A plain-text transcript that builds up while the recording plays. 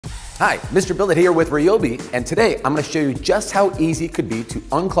Hi, Mr. Build It here with RYOBI, and today I'm going to show you just how easy it could be to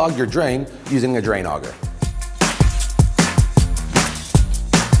unclog your drain using a drain auger.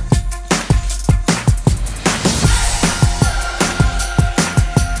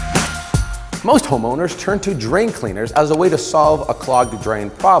 Most homeowners turn to drain cleaners as a way to solve a clogged drain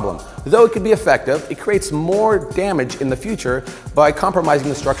problem. Though it could be effective, it creates more damage in the future by compromising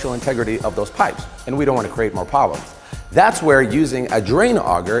the structural integrity of those pipes, and we don't want to create more problems. That's where using a drain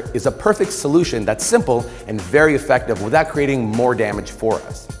auger is a perfect solution that's simple and very effective without creating more damage for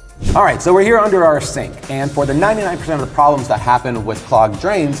us. All right, so we're here under our sink, and for the 99% of the problems that happen with clogged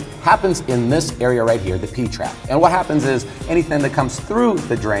drains happens in this area right here, the P-trap. And what happens is anything that comes through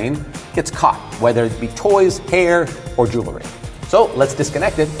the drain gets caught, whether it be toys, hair, or jewelry. So let's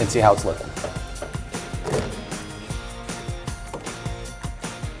disconnect it and see how it's looking.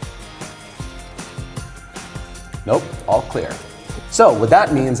 Nope, all clear. So what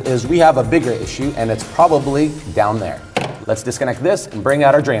that means is we have a bigger issue, and it's probably down there. Let's disconnect this and bring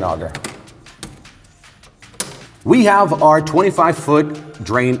out our drain auger. We have our 25-foot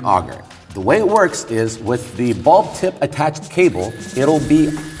drain auger. The way it works is with the bulb tip attached cable, it'll be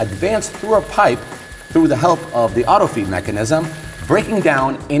advanced through our pipe through the help of the auto feed mechanism, breaking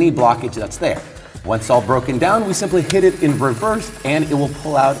down any blockage that's there. Once all broken down, we simply hit it in reverse and it will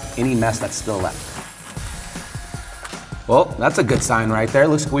pull out any mess that's still left. Well, that's a good sign right there.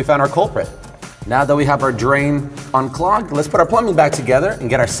 Looks like we found our culprit. Now that we have our drain unclogged, let's put our plumbing back together and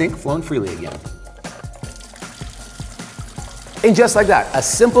get our sink flowing freely again. And just like that, a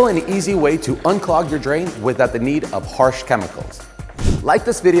simple and easy way to unclog your drain without the need of harsh chemicals. Like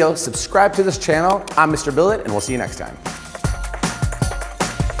this video, subscribe to this channel. I'm Mr. Build It, and we'll see you next time.